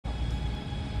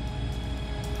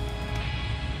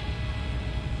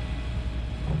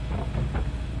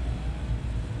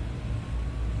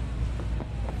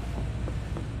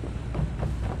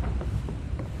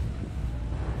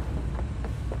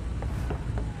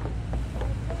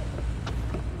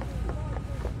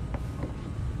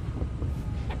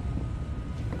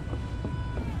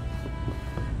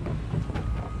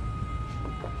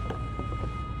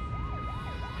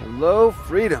Hello,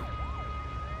 freedom.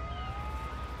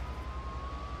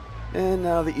 And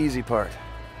now the easy part.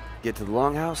 Get to the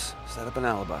longhouse, set up an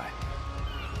alibi.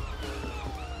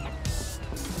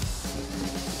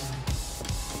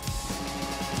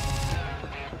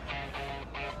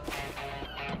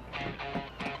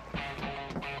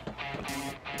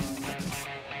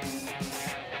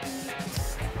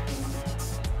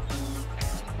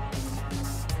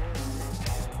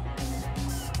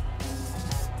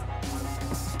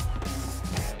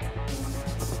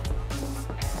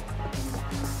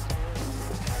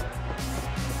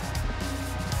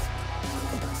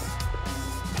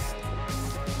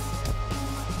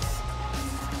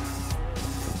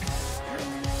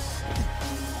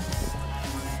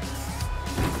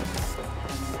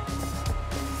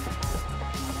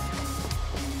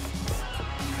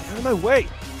 Out of my way!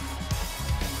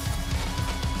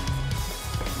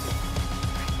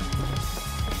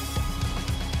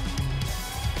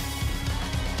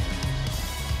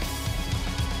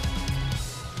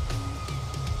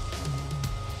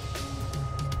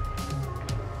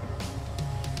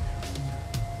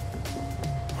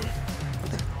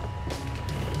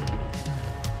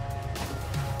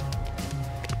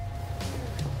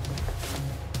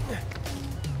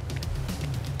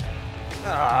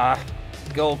 Ah,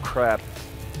 gold crap.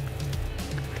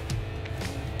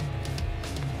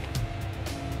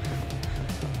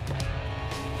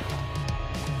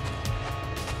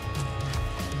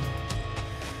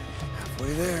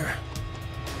 Halfway there.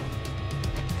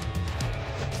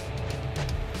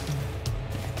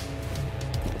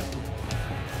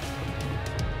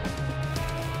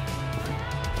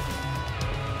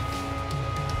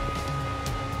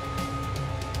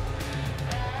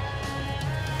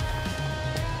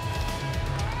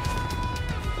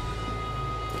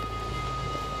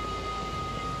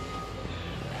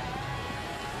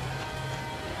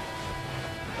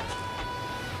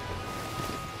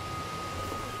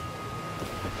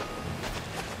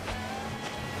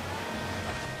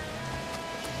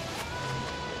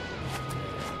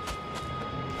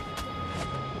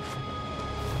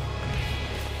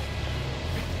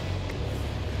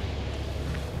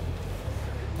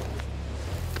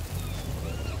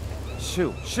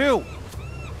 Shoot! Shoot!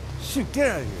 Shoot,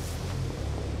 get out of here!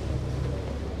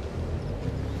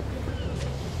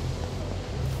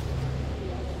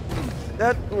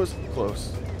 That was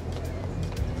close.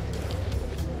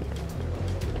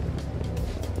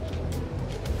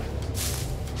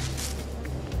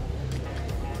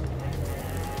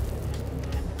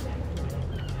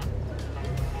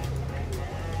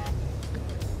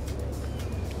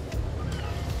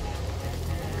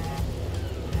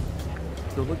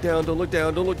 Don't look down, don't look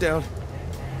down, don't look down.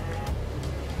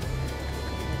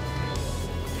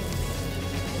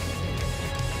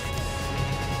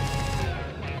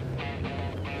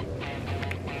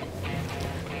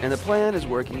 And the plan is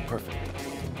working perfectly.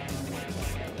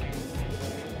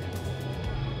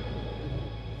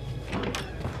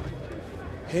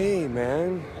 Hey,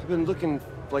 man. I've been looking,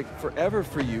 like, forever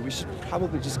for you. We should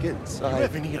probably just get Do inside. you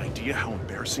have any idea how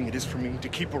embarrassing it is for me to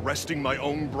keep arresting my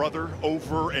own brother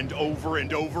over and over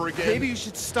and over again? Maybe you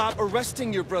should stop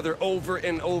arresting your brother over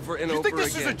and over and You over think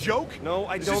this again. is a joke? No,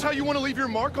 I Is don't. this how you want to leave your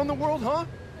mark on the world, huh?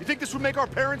 You think this would make our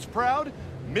parents proud?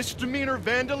 Misdemeanor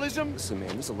vandalism? Listen, man,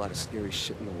 there's a lot of scary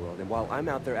shit in the world, and while I'm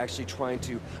out there actually trying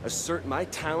to assert my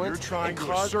talent, You're trying and to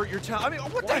cause... assert your talent. I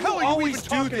mean, what the Why hell do are you you always even do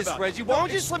talking this, about? Reggie? Why don't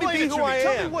you just let me explain be it who to me. I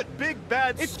Tell am? me what big,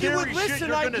 bad, If you scary would listen, shit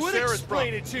you're I gonna would scare us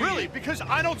explain from. it to you. Really? Because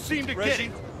I don't seem to get Reggie.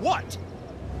 it. What?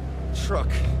 Truck.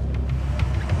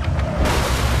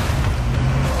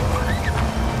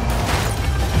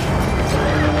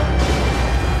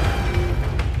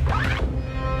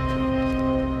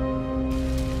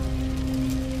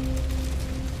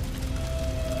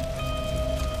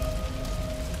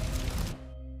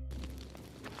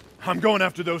 I'm going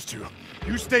after those two.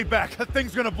 You stay back. That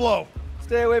thing's gonna blow.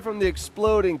 Stay away from the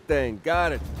exploding thing.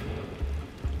 Got it.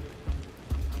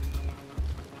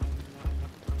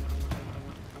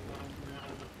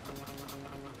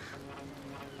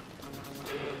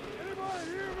 Anybody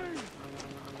hear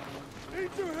me?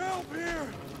 Need some help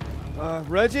here.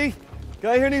 Reggie?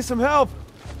 Guy here needs some help.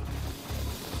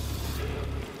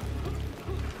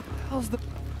 How's the...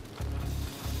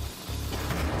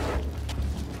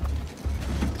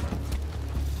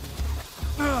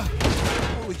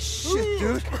 Holy shit,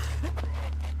 dude.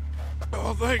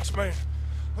 Oh, thanks, man.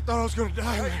 I thought I was gonna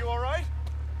die. Hey, you all right?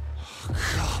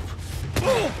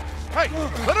 Hey,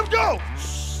 let him go!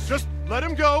 Just let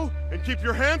him go and keep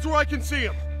your hands where I can see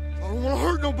him. I don't want to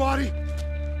hurt nobody.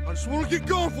 I just want to get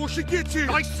going before she gets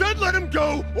here. I said let him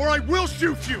go, or I will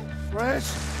shoot you. Reg?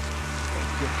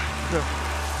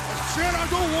 said I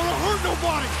don't want to hurt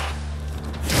nobody!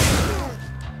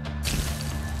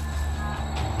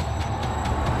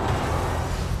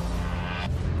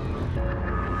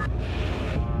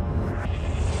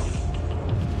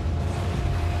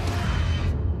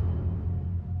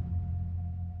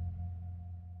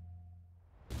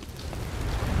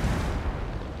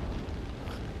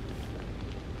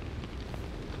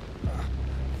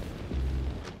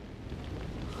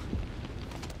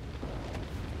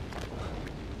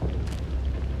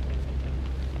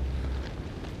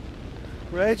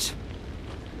 Reg?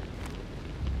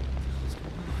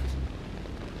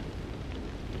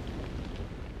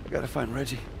 I gotta find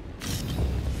Reggie.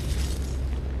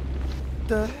 What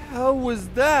the hell was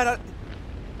that?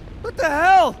 What the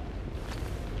hell?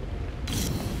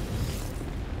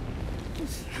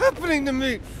 What's happening to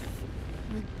me?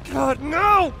 God,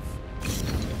 no!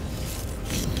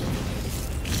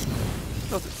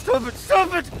 Stop it, stop it,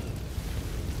 stop it!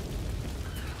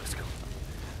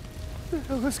 What the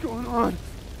hell is going on?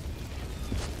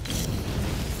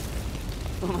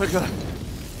 Oh my god.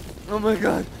 Oh my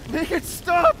god. Make it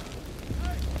stop!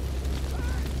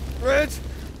 Reg!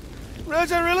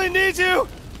 Reg, I really need you!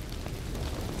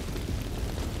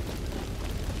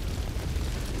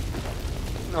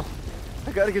 No.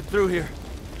 I gotta get through here.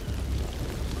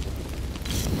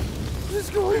 What is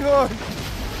going on?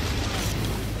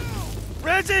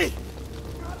 Reggie!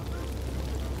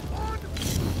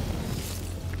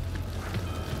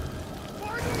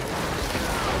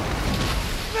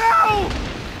 No!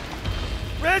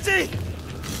 Reggie!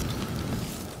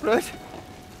 Reg,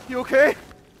 you okay?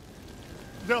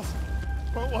 Nelson,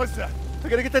 what was that? I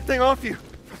gotta get that thing off you.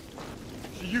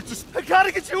 You just... I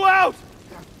gotta get you out!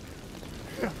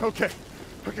 Yeah, okay.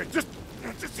 Okay, just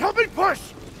help me push!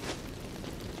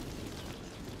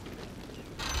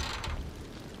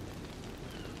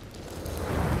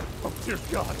 Oh, dear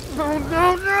God. No,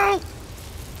 no, no!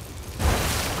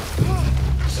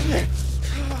 Shit.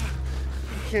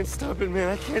 I can't stop it, man.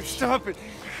 I can't stop it.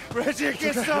 Reggie, I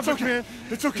can't stop it, man.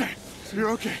 It's okay.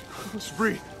 You're okay. Just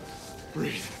breathe.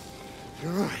 Breathe.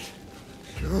 You're all right.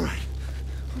 You're all right.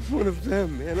 I'm one of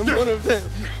them, man. I'm one of them.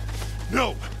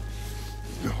 No.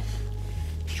 No.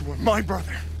 You are my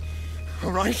brother.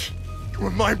 All right? You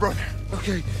are my brother.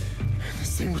 Okay.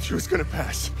 This thing with you is gonna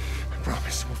pass. I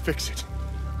promise. We'll fix it.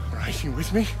 All right? You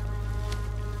with me?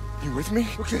 You with me?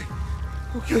 Okay.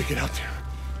 Okay, get out there.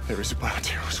 There is a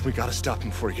bioterrorist. We gotta stop him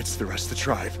before he gets to the rest of the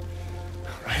tribe.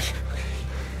 All right?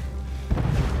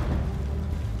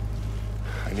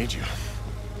 I need you.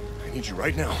 I need you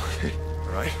right now.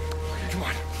 All right? Come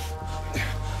on.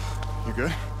 You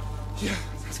good? Yeah.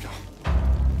 Let's go.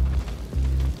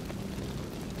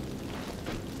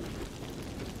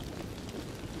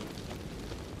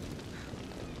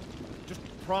 Just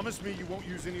promise me you won't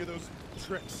use any of those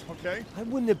tricks, okay? I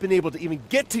wouldn't have been able to even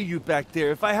get to you back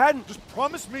there if I hadn't. Just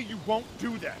promise me you won't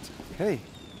do that. Hey.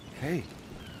 Hey.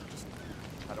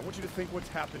 I don't want you to think what's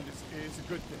happened is a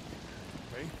good thing,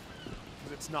 okay?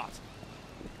 Because it's not.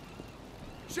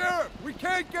 Sheriff, we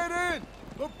can't get in!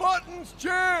 The button's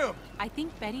jammed! I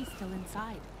think Betty's still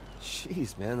inside.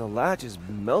 Jeez, man, the latch is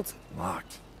melted.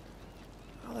 Locked.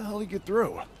 How the hell did he get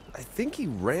through? I think he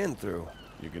ran through.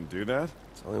 You can do that?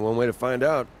 It's only one way to find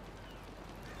out.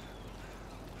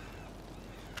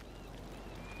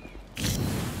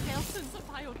 Nelson's a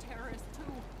bioterrorist,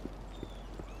 too.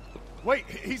 Wait,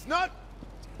 he's not...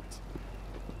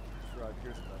 Damn it.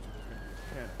 Here's about you. There's gonna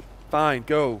be panic. Fine,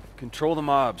 go. Control the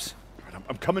mobs. All right,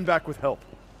 I'm coming back with help.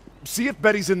 See if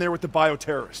Betty's in there with the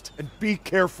bioterrorist. And be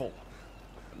careful.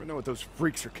 Never know what those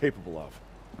freaks are capable of.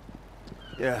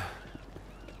 Yeah.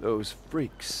 Those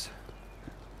freaks.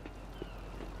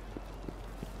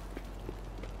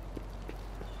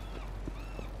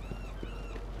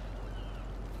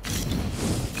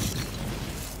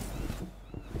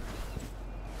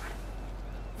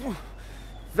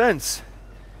 Vents.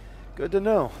 Good to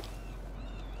know.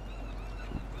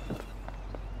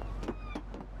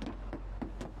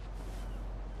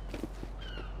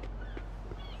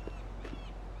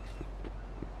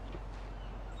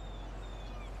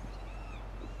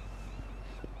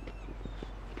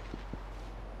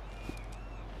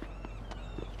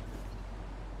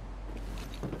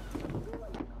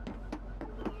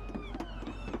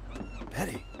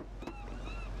 Betty.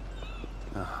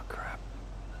 Oh, crap.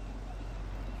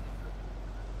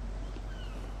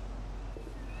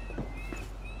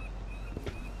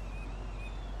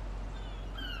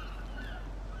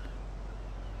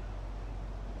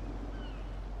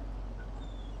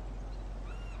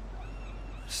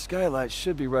 Skylight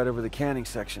should be right over the canning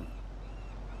section.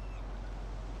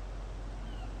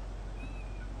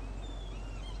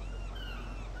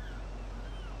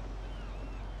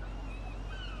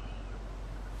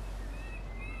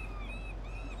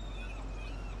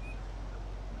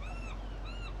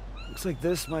 Looks like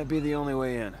this might be the only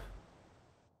way in.